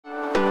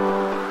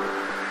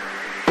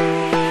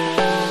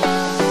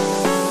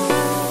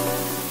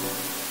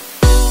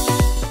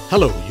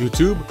Hello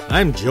YouTube,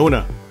 I'm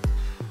Jonah,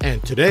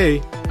 and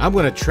today I'm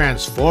going to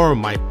transform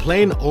my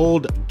plain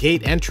old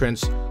gate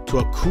entrance to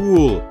a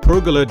cool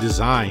pergola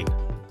design.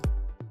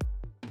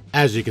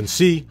 As you can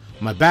see,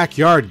 my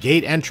backyard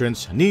gate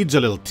entrance needs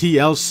a little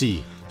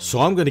TLC,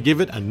 so I'm going to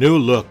give it a new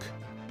look.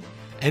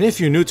 And if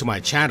you're new to my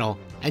channel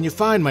and you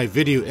find my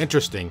video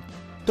interesting,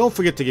 don't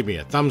forget to give me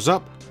a thumbs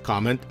up,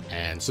 comment,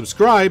 and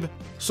subscribe.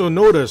 So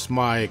notice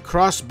my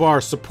crossbar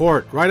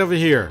support right over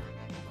here.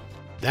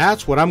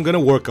 That's what I'm going to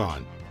work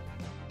on.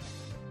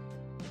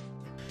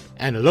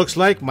 And it looks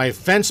like my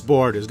fence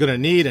board is going to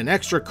need an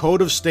extra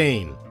coat of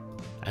stain.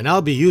 And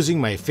I'll be using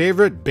my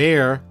favorite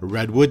Behr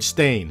redwood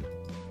stain.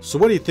 So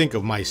what do you think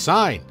of my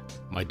sign?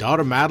 My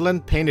daughter Madeline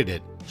painted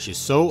it. She's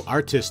so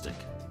artistic.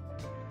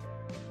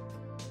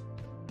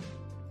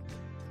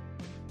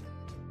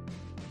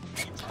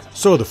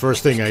 So the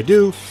first thing I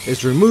do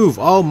is remove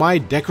all my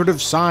decorative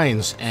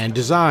signs and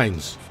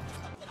designs.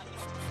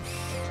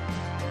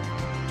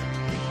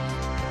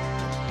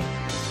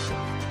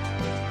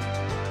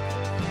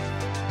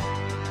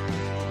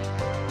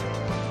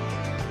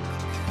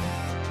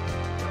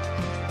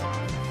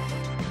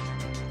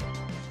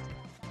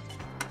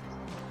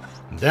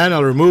 Then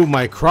I'll remove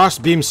my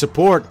crossbeam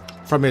support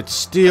from its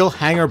steel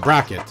hanger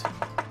bracket.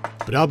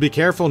 But I'll be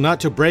careful not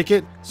to break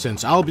it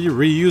since I'll be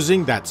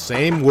reusing that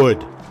same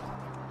wood.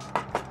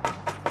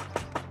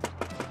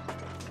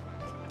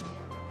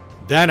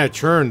 Then I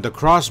turn the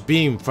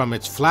crossbeam from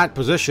its flat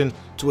position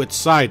to its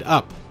side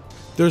up.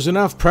 There's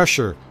enough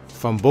pressure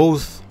from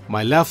both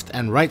my left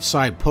and right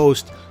side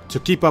post to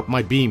keep up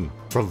my beam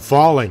from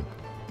falling.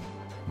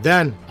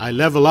 Then I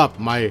level up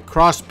my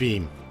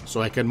crossbeam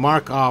so I can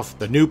mark off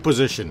the new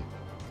position.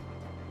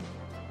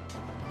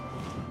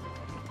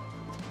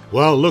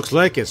 Well, looks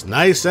like it's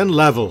nice and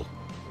level.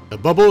 The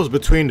bubbles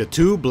between the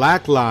two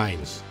black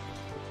lines.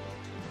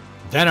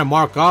 Then I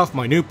mark off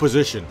my new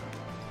position.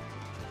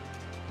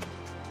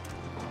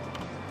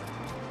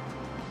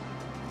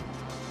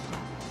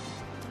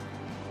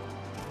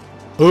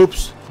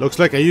 Oops, looks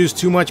like I used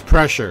too much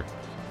pressure.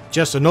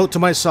 Just a note to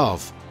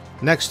myself,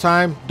 next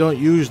time don't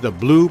use the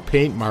blue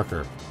paint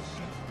marker.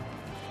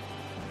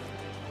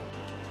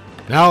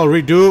 Now I'll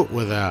redo it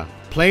with a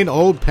plain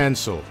old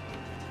pencil.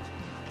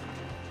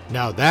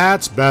 Now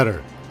that's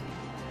better.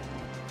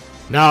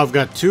 Now I've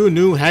got two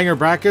new hanger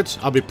brackets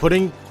I'll be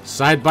putting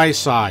side by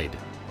side.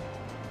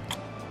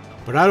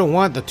 But I don't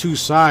want the two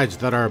sides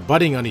that are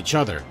butting on each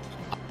other.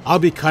 I'll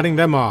be cutting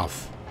them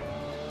off.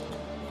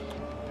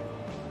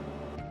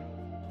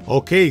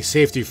 Okay,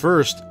 safety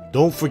first.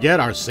 Don't forget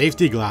our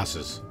safety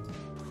glasses.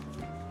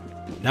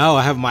 Now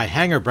I have my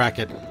hanger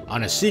bracket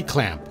on a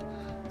C-clamp.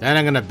 Then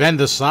I'm going to bend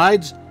the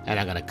sides and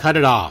I'm going to cut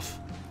it off.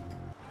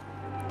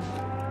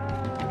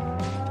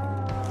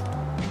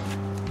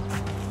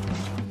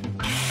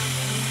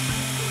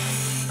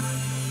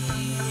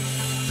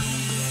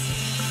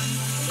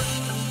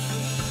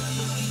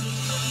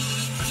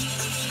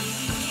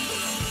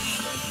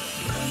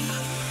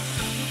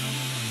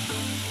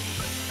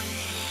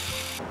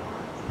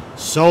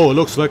 So it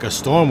looks like a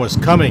storm was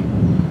coming,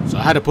 so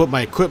I had to put my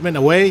equipment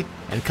away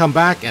and come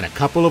back in a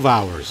couple of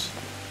hours.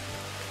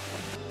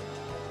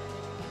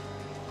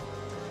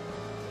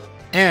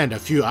 And a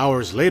few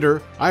hours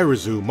later, I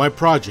resume my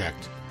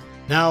project.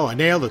 Now I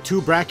nail the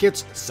two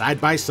brackets side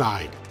by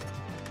side.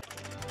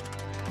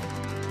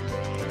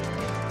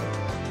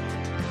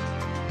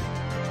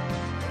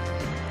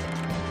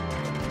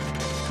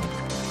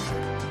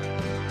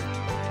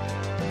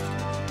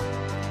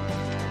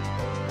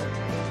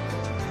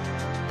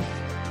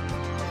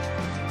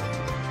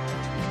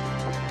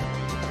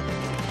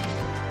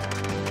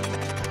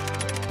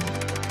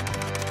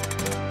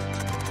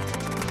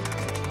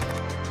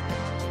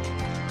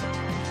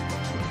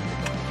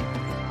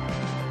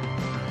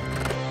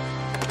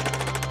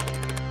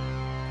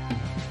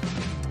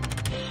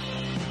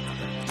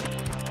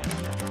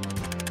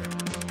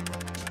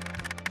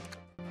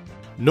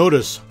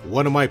 Notice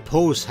one of my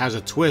posts has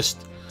a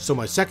twist, so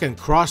my second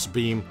cross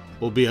beam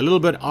will be a little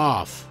bit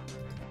off.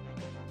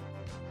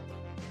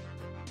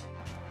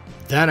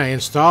 Then I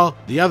install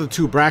the other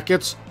two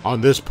brackets on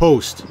this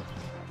post.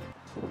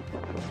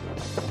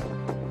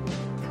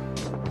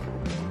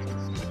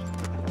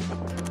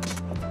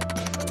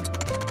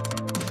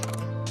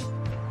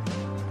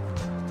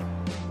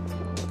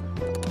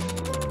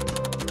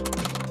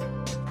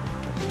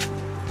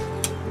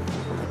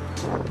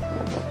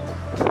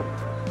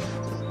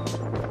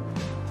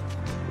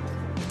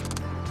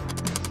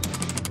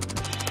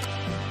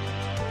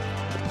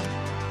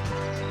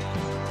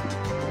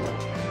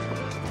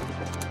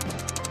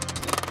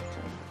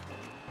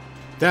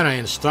 Then I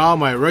install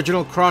my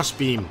original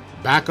crossbeam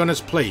back on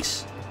its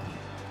place.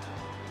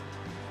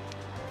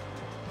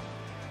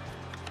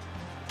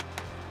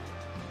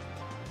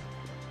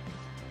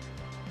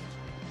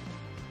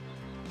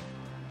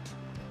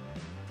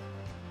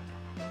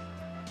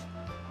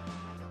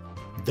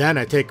 Then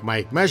I take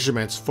my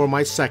measurements for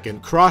my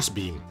second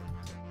crossbeam.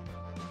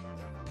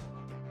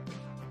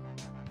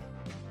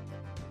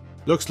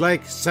 Looks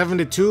like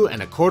 72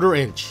 1/4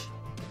 inch.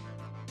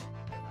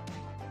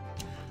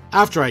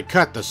 After I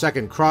cut the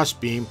second cross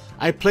beam,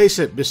 I place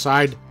it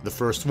beside the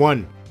first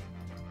one.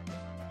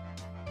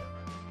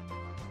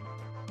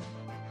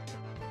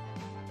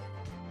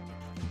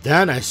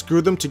 Then I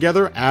screw them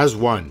together as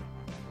one.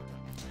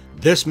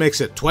 This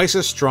makes it twice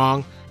as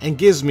strong and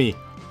gives me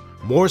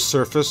more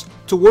surface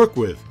to work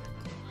with.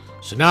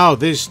 So now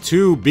these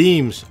two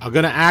beams are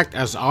going to act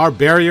as our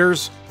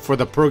barriers for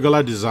the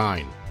pergola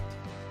design.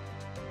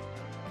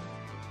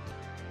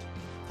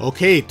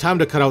 Okay, time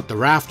to cut out the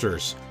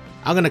rafters.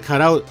 I'm going to cut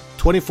out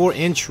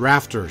 24-inch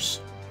rafters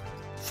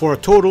for a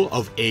total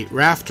of 8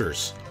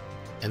 rafters,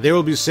 and they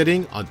will be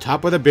sitting on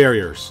top of the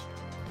barriers.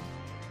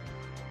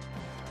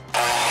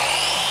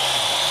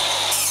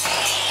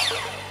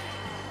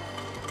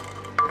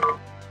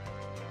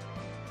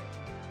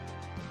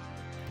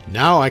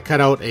 Now I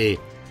cut out a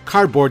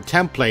cardboard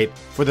template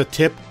for the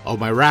tip of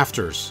my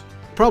rafters.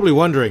 Probably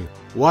wondering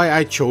why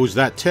I chose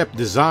that tip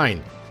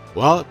design.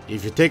 Well,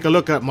 if you take a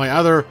look at my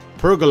other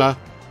pergola,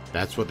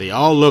 that's what they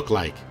all look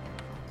like.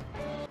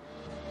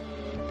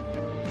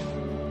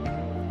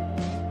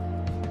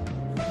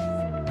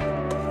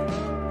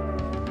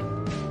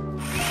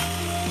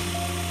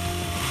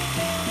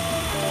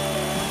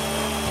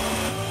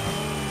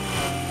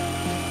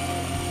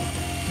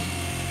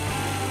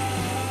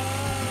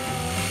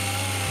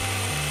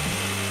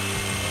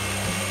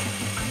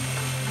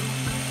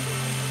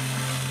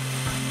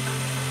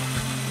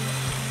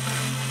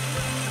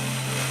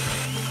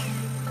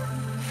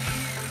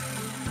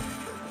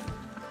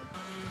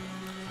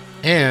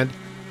 And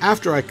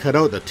after I cut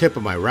out the tip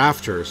of my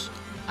rafters,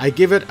 I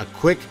give it a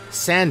quick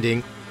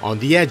sanding on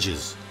the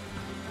edges.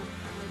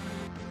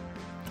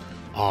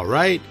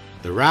 Alright,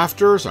 the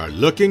rafters are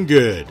looking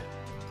good.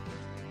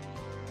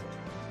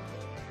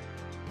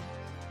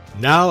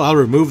 Now I'll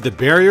remove the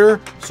barrier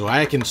so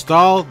I can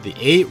install the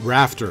 8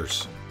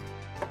 rafters.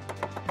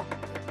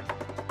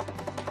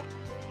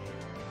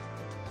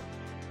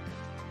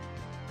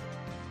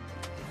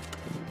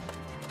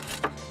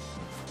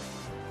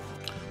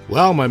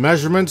 Well, my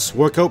measurements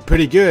work out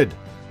pretty good.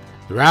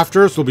 The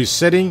rafters will be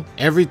sitting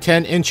every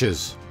 10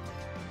 inches.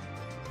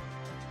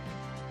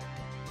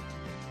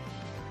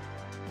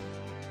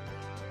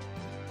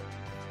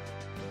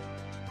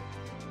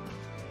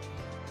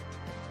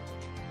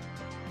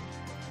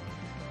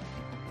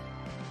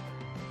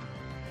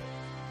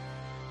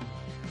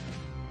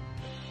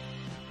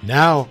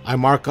 Now I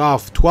mark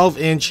off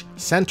 12-inch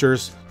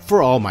centers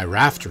for all my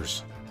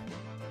rafters.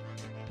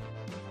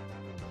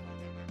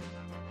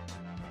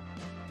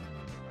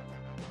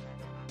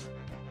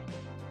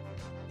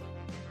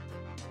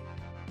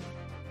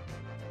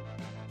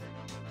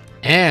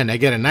 And I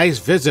get a nice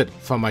visit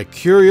from my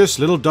curious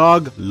little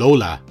dog,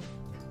 Lola.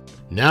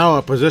 Now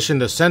I position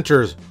the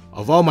centers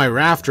of all my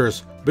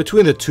rafters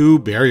between the 2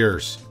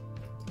 barriers.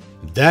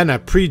 Then I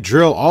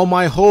pre-drill all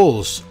my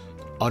holes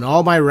on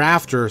all my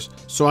rafters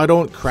so I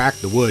don't crack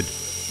the wood.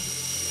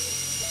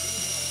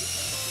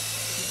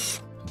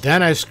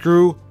 Then I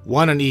screw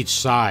 1 on each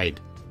side,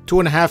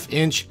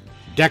 2.5-inch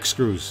deck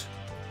screws.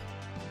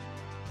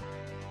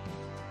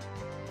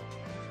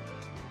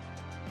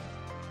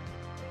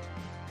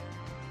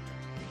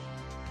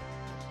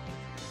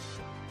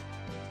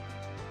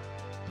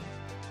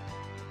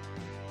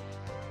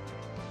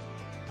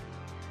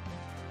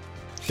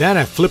 Then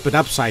I flip it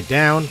upside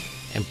down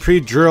and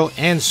pre-drill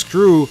and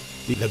screw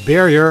the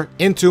barrier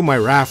into my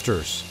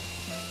rafters.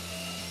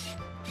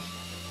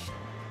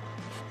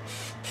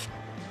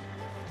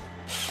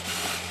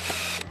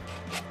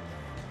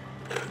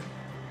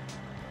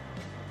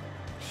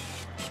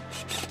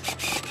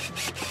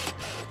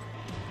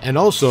 And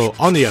also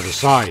on the other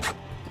side.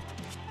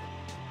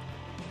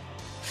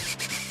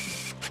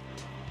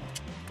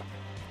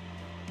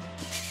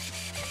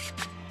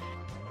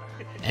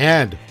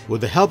 And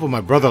with the help of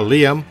my brother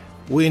Liam,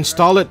 we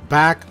install it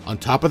back on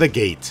top of the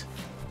gate.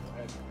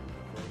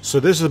 So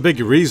this is a big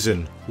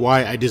reason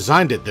why I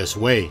designed it this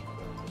way.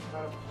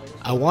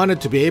 I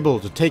wanted to be able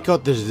to take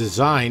out this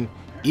design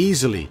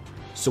easily,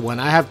 so when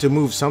I have to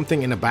move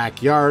something in a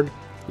backyard,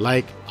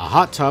 like a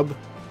hot tub,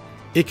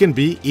 it can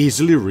be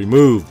easily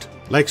removed,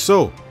 like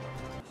so.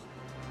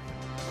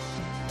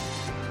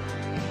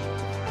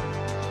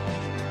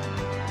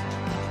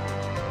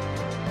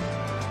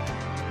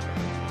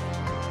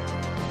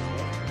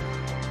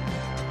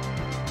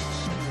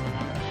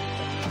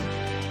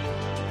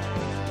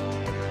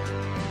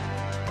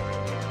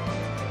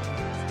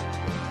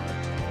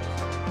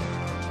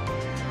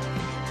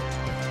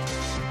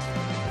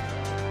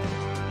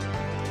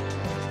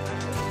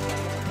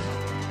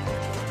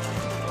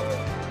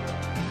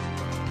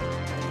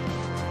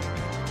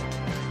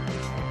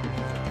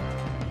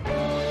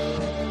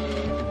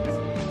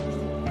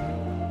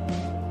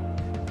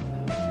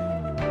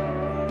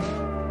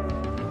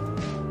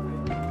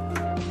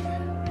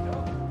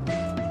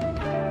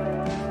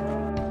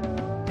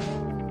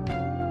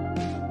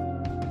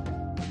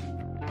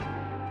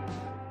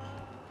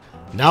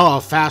 Now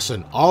I'll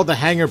fasten all the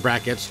hanger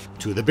brackets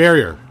to the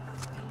barrier.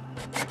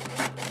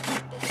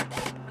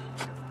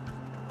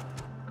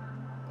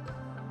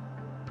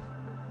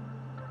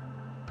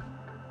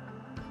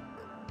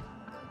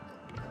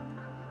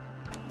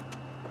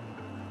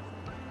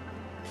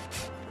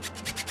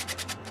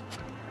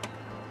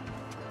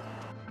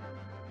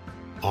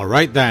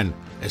 Alright then,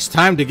 it's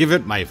time to give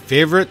it my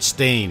favorite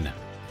stain.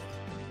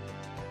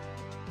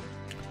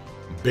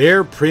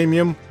 Behr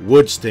Premium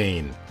Wood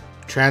Stain.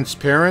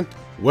 Transparent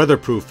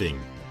Weatherproofing.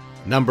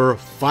 Number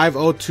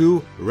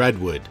 502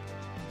 Redwood.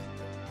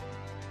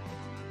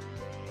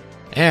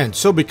 And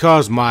so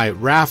because my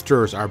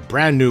rafters are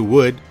brand new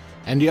wood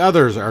and the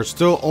others are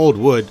still old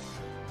wood,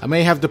 I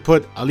may have to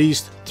put at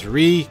least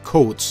 3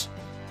 coats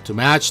to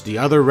match the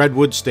other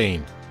redwood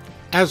stain,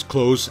 as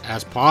close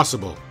as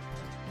possible.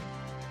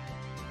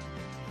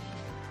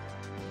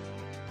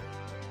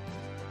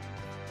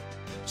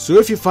 So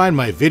if you find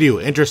my video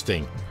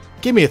interesting,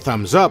 give me a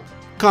thumbs up,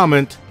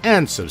 comment,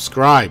 and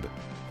subscribe.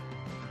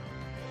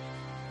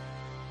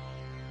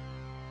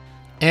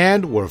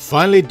 And we're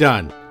finally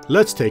done.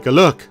 Let's take a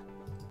look.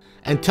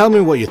 And tell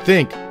me what you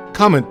think.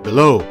 Comment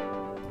below.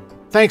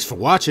 Thanks for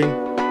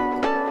watching.